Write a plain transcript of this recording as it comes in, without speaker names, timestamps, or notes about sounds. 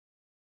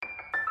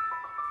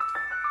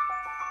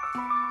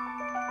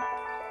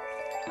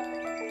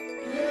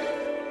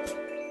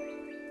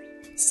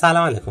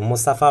سلام علیکم،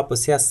 مصطفی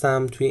عباسی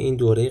هستم. توی این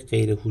دوره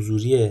غیر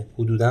حضوری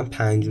حدوداً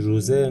 5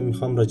 روزه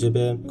میخوام راجع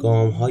به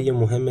گام‌های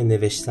مهم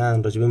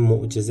نوشتن، راجع به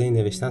معجزه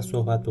نوشتن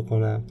صحبت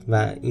بکنم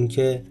و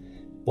اینکه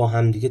با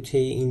همدیگه توی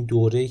این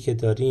دوره‌ای که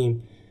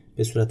داریم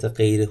به صورت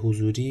غیر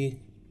حضوری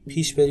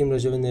پیش بریم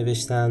راجع به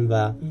نوشتن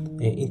و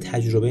این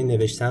تجربه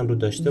نوشتن رو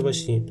داشته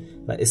باشیم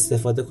و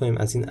استفاده کنیم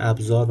از این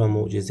ابزار و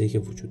معجزه‌ای که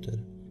وجود داره.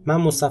 من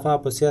مصطفی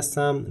عباسی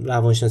هستم،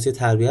 روانشناسی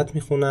تربیت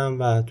میخونم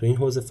و تو این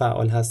حوزه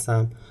فعال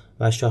هستم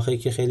و شاخه‌ای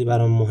که خیلی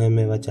برام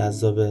مهمه و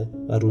جذابه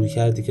و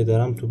رویکردی که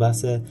دارم تو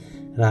بحث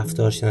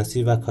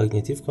رفتارشناسی و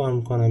کاگنیتیو کار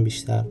میکنم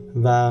بیشتر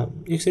و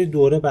یک سری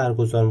دوره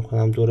برگزار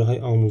میکنم، دوره‌های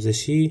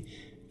آموزشی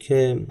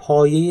که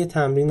پایه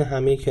تمرین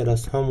همه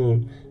کلاس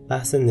هامون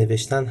بحث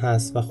نوشتن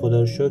هست و خدا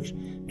رو شکر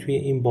توی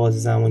این بازه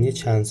زمانی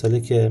چند ساله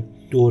که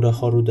دوره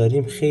ها رو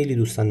داریم خیلی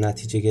دوستان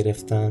نتیجه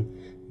گرفتن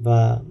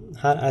و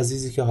هر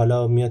عزیزی که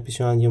حالا میاد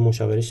پیش من یه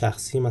مشاوره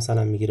شخصی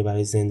مثلا میگیره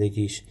برای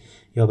زندگیش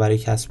یا برای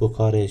کسب و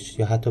کارش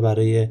یا حتی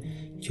برای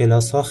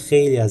کلاس ها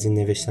خیلی از این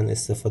نوشتن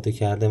استفاده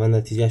کرده و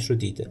نتیجهش رو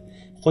دیده.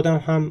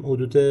 خودم هم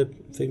حدود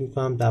فکر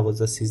میکنم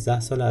 12-13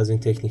 سال از این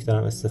تکنیک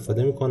دارم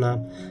استفاده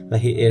میکنم و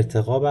هی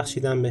ارتقا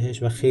بخشیدم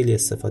بهش و خیلی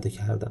استفاده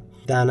کردم.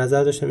 در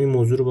نظر داشتم این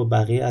موضوع رو با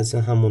بقیه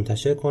عزیزان هم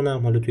منتشر کنم.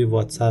 حالا توی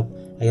واتساپ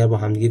اگر با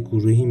همدیگه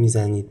گروهی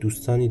میزنید،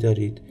 دوستانی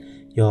دارید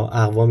یا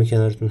اقوامی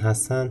کنارتون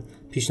هستن،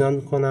 پیشنهاد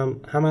میکنم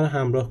همه رو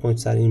همراه کنید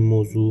سر این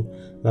موضوع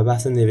و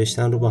بحث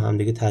نوشتن رو با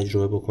همدیگه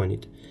تجربه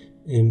بکنید.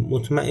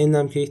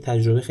 مطمئنم که یک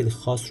تجربه خیلی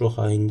خاص رو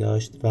خواهید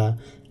داشت و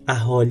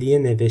اهالی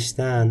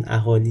نوشتن،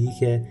 اهالی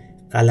که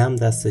قلم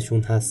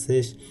دستشون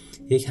هستش،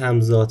 یک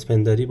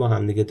همزادپنداری با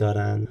همدیگه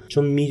دارن،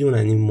 چون میدونن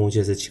این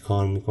معجزه چی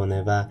کار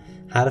میکنه و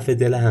حرف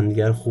دل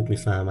همدیگه رو خوب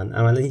میفهمن.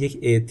 عملا یک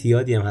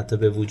اعتیادی هم حتی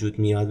به وجود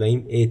میاد و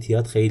این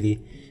اعتیاد خیلی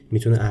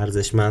میتونه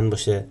ارزشمند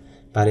باشه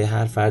برای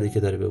هر فردی که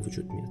داره به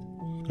وجود میاد.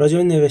 راجع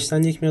به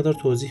نوشتن یک مقدار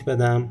توضیح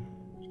بدم.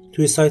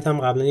 توی سایتم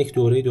قبلا یک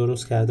دوره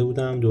درست کرده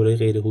بودم، دوره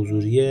غیر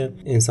حضوری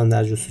انسان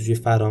در جستجوی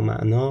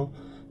فرامعنا،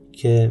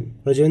 که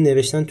راجع به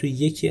نوشتن توی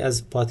یکی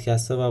از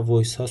پادکست ها و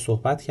وایس ها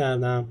صحبت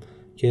کردم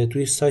که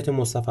توی سایت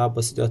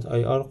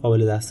مصطفی.ir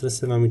قابل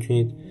دسترسه و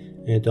میتونید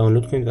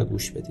دانلود کنید و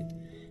گوش بدید.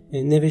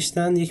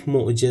 نوشتن یک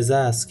معجزه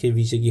است که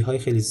ویژگی های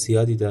خیلی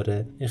زیادی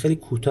داره. خیلی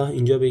کوتاه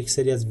اینجا به یک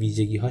سری از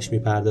ویژگی هاش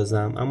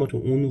میپردازم، اما تو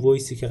اون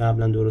وایسی که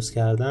قبلا درست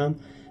کردم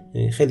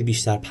خیلی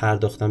بیشتر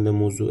پرداختم به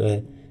موضوع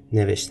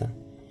نوشتن.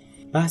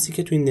 بحثی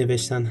که توی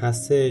نوشتن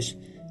هستش،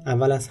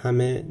 اول از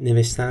همه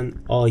نوشتن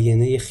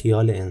آینه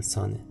خیال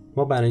انسانه.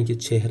 ما برای اینکه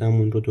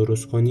چهرمون رو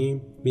درست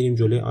کنیم میریم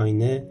جلوی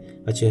آینه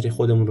و چهره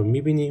خودمون رو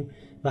میبینیم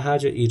و هر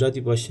جا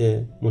ایرادی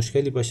باشه،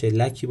 مشکلی باشه،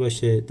 لکی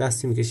باشه،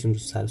 دستی میکشیم رو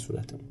سر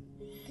صورتمون.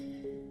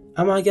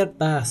 اما اگر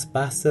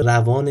بحث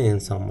روان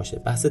انسان باشه،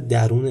 بحث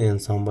درون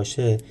انسان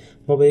باشه،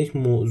 ما به یک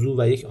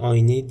موضوع و یک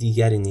آینه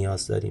دیگری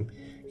نیاز داریم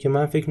که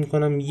من فکر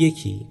میکنم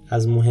یکی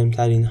از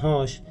مهمترین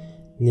هاش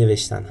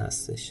نوشتن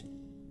هستش.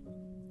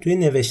 توی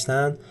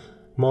نوشتن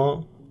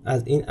ما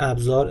از این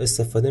ابزار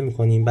استفاده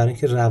میکنیم برای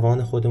اینکه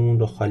روان خودمون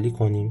رو خالی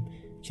کنیم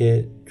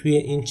که توی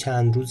این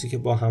چند روزی که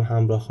با هم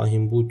همراه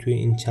خواهیم بود، توی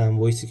این چند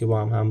وایسی که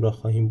با هم همراه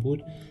خواهیم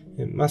بود،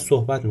 من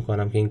صحبت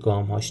میکنم که این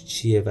گام‌هاش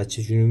چیه و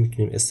چجوری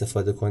میتونیم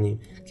استفاده کنیم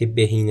که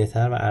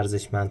بهینه‌تر و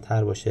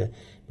ارزشمندتر باشه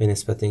به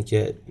نسبت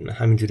اینکه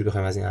همینجوری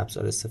بخوایم از این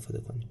ابزار استفاده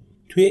کنیم.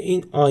 توی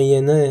این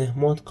آینه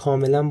ما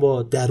کاملا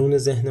با درون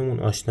ذهنمون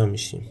آشنا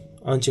میشیم.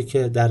 آنچه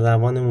که در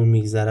روانمون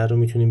میگذره رو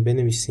میتونیم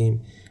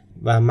بنویسیم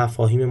و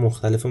مفاهیم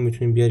مختلف رو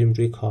میتونیم بیاریم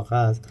روی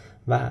کاغذ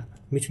و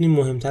میتونیم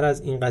مهمتر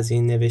از این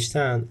قضیه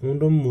نوشتن اون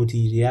رو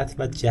مدیریت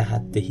و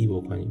جهت دهی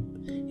بکنیم.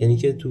 یعنی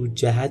که تو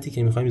جهتی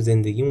که میخوایم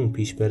زندگیمون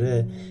پیش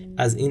بره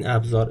از این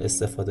ابزار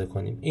استفاده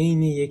کنیم.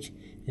 عین یک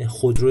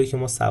خودرویی که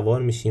ما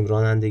سوار میشیم،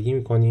 رانندگی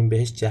میکنیم،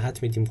 بهش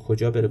جهت میدیم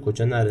کجا بره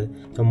کجا نره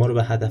تا ما رو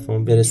به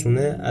هدفمون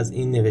برسونه، از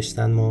این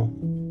نوشتن ما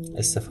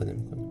استفاده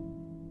میکنیم.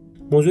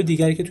 موضوع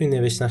دیگری که توی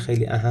نوشتن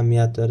خیلی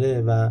اهمیت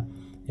داره و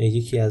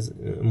یکی از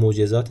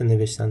معجزات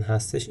نوشتن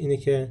هستش اینه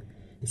که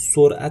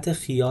سرعت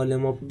خیال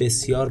ما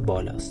بسیار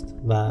بالاست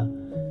و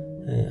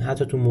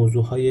حتی تو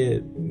موضوعهای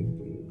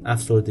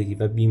افسردگی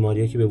و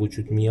بیماری‌ها که به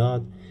وجود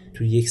میاد،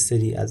 تو یک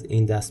سری از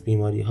این دست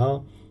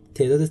بیماری‌ها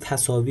تعداد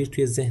تصاویر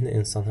توی ذهن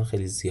انسان‌ها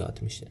خیلی زیاد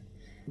میشه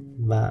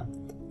و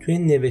توی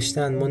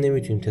نوشتن ما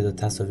نمیتونیم تعداد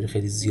تصاویر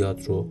خیلی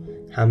زیاد رو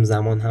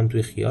همزمان هم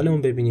توی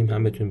خیالمون ببینیم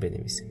هم بتونیم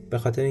بنویسیم، به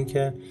خاطر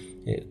اینکه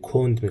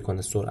کند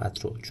میکنه سرعت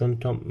رو. چون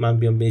تا من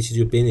بیام به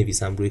چیزی رو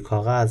بنویسم روی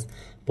کاغذ،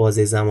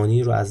 بازه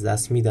زمانی رو از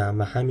دست میدم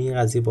و همین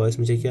قضیه باعث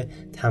میشه که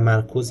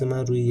تمرکز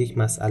من روی یک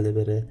مسئله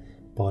بره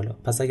بالا.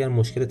 پس اگر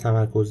مشکل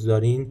تمرکز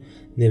دارین،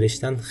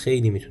 نوشتن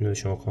خیلی میتونه به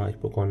شما کمک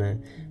بکنه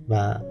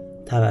و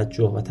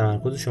توجه و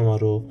تمرکز شما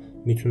رو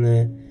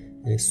میتونه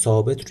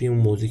ثابت روی اون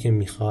موضوعی که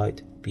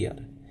میخواید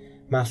بیاره.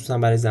 مخصوصا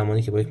برای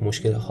زمانی که با یک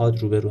مشکل حاد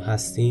روبرو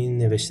هستین،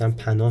 نوشتن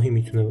پناهی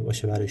میتونه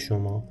باشه برای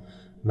شما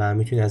و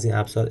میتونید از این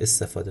ابزار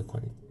استفاده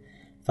کنید.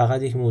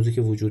 فقط یک موضوعی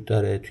که وجود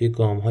داره توی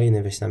گام‌های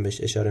نوشتن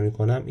بهش اشاره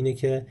میکنم اینه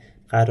که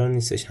قرار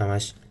نیستش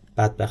همش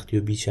بدبختی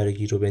و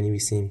بیچارگی رو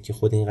بنویسیم که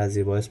خود این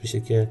قضیه باعث بشه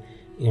که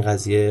این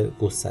قضیه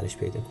گسترش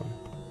پیدا کنه.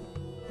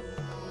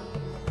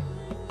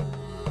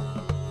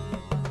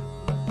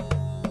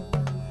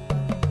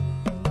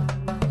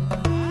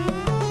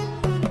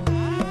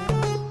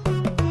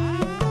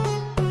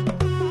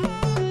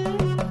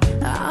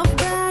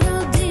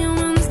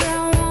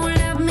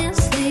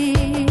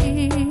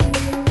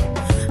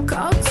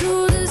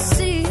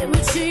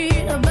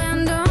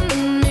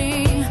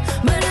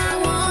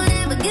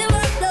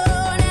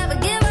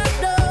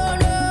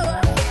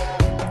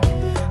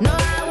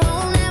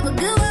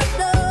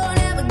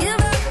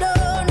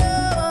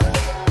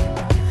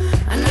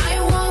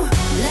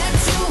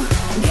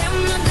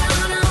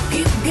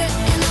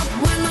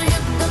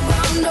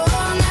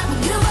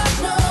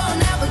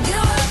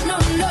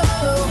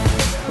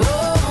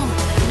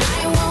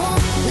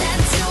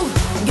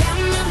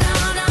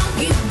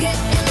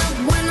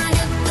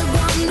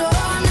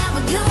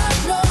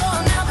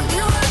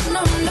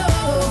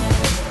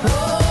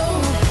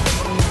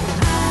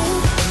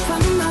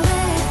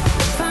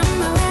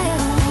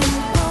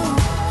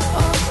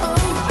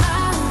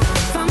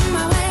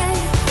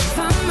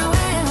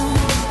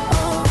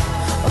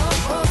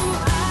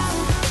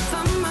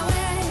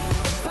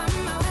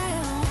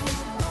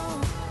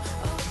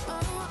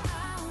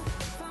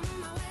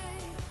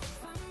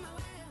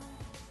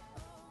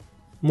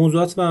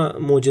 موضوعات و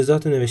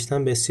معجزات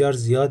نوشتن بسیار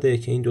زیاده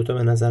که این دوتا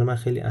به نظر من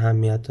خیلی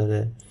اهمیت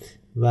داره.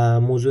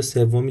 و موضوع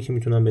سومی که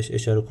میتونم بهش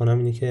اشاره کنم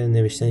اینه که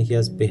نوشتن یکی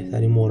از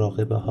بهترین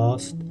مراقبه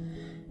هاست.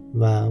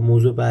 و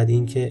موضوع بعدی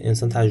این که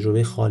انسان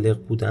تجربه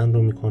خالق بودن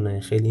رو میکنه.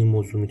 خیلی این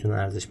موضوع میتونه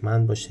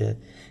ارزشمند باشه.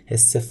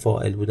 حس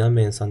فاعل بودن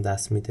به انسان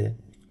دست میده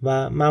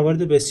و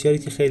موارد بسیاری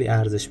که خیلی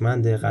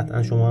ارزشمنده.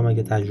 قطعا شما هم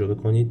اگه تجربه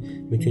کنید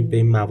میتونید به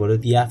این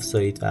موارد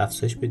بیافزایید و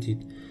افزایش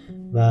بدید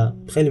و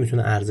خیلی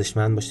میتونه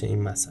ارزشمند باشه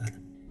این مسئله.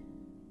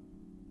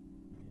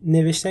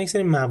 نوشتن یک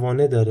سری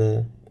موانع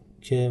داره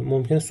که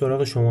ممکنه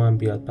سراغ شما هم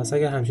بیاد. پس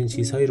اگر همچین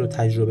چیزهایی رو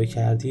تجربه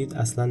کردید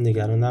اصلا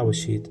نگران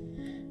نباشید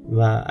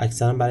و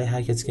اکثرا برای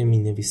هر کسی که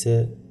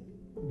مینویسه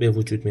به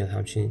وجود میاد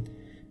همچین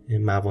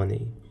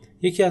موانعی.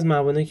 یکی از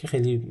موانعی که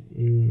خیلی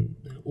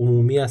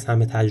عمومی از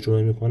همه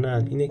تجربه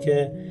میکنن اینه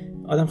که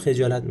آدم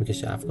خجالت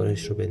میکشه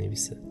افکارش رو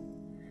بنویسه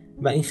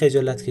و این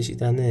خجالت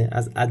کشیدن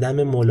از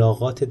عدم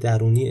ملاقات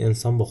درونی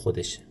انسان با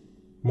خودشه.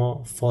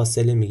 ما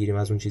فاصله میگیریم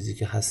از اون چیزی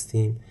که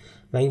هستیم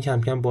و این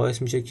کم کم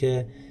باعث میشه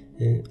که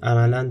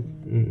عملاً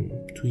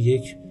تو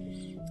یک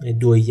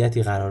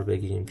دویتی قرار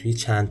بگیریم، توی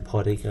چند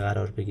پاره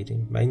قرار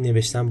بگیریم و این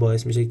نوشتن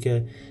باعث میشه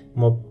که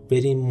ما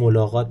بریم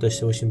ملاقات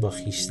داشته باشیم با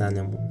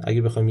خویشتنمون.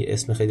 اگه بخوایم یه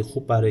اسم خیلی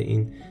خوب برای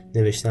این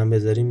نوشتن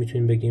بذاریم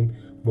میتونیم بگیم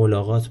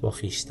ملاقات با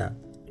خویشتن.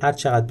 هر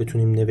چقدر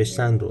بتونیم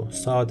نوشتن رو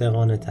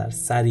صادقانه تر،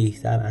 صریح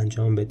تر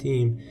انجام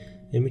بدیم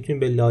میتونیم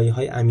به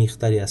لایه‌های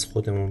عمیق‌تری از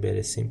خودمون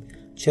برسیم.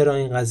 چرا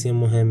این قضیه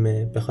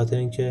مهمه؟ به خاطر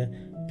اینکه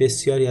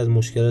بسیاری از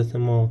مشکلات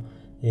ما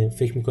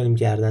فکر میکنیم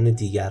گردن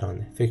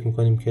دیگرانه، فکر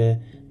میکنیم که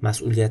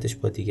مسئولیتش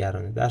با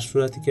دیگرانه، در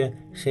صورتی که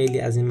خیلی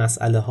از این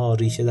مسئله ها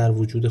ریشه در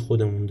وجود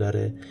خودمون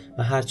داره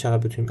و هر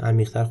چقدر بتونیم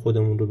عمیق‌تر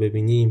خودمون رو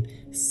ببینیم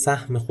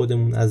سهم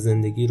خودمون از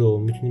زندگی رو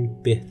میتونیم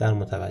بهتر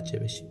متوجه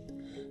بشیم.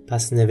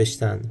 پس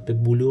نوشتن به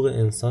بلوغ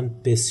انسان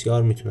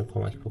بسیار میتونه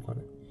کمک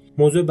بکنه.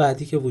 موضوع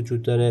بعدی که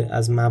وجود داره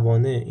از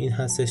موانع این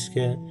هستش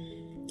که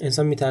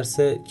انسان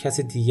میترسه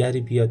کسی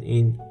دیگری بیاد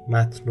این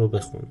متن رو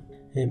بخونه.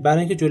 برای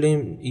اینکه جلوی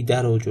این ایده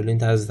رو، جلوی این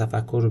طرز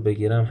تفکر رو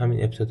بگیرم،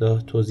 همین ابتدا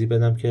توضیح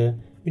بدم که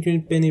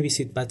میتونید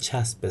بنویسید بعد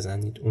چسب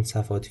بزنید اون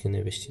صفحاتی که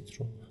نوشتید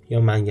رو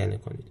یا منگنه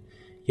کنید،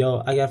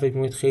 یا اگر فکر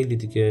میکنید خیلی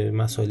دیگه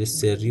مسائل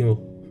سری و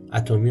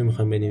اتمی رو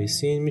میخواین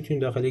بنویسین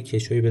میتونید داخل یک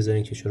کشویی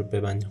بذارین، کشو رو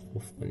ببندین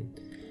قفل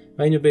کنید.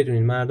 و اینو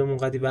بدونید مردم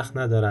اونقدی وقت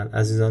ندارن،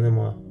 عزیزان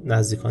ما،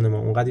 نزدیکان ما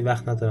اونقدی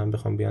وقت ندارن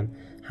بخوام بیان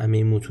همه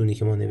این متونی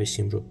که ما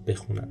نوشتیم رو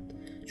بخونن.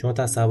 شما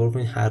تصور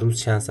کنید هر روز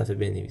چند صفحه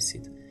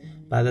بنویسید.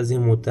 بعد از این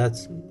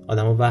مدت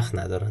آدما وقت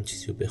ندارن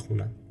چیزی رو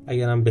بخونن.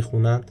 اگرم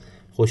بخونن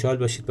خوشحال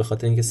باشید به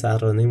خاطر اینکه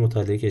سرانه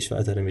مطالعه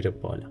کشور داره میره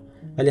بالا،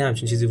 ولی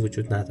همچین چیزی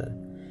وجود نداره.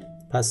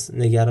 پس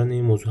نگران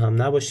این موضوع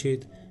هم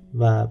نباشید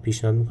و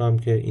پیشنهاد میکنم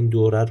که این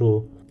دوره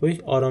رو با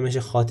یک آرامش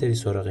خاطری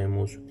سراغ این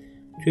موضوع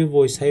توی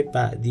وایس های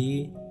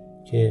بعدی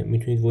که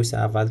میتونید وایس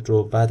اول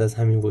رو بعد از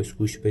همین وایس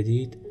گوش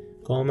بدید،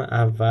 گام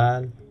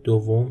اول،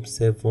 دوم،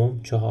 سوم،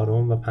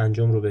 چهارم و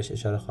پنجم رو بهش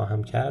اشاره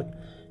خواهم کرد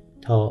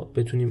تا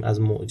بتونیم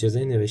از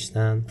معجزه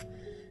نوشتن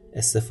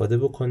استفاده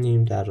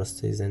بکنیم در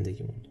راستای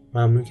زندگیمون.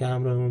 ممنون که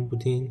همراهمون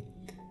بودین.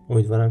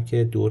 امیدوارم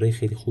که دوره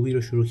خیلی خوبی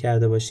رو شروع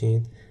کرده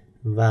باشین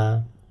و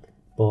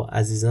با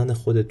عزیزان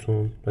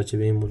خودتون راجع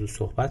به این موضوع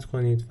صحبت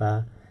کنید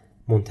و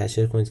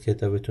منتشر کنید که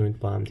تا بتونید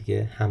با هم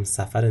دیگه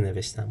همسفر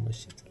نوشتن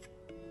باشید.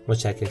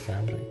 متشکرم که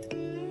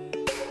همراهید.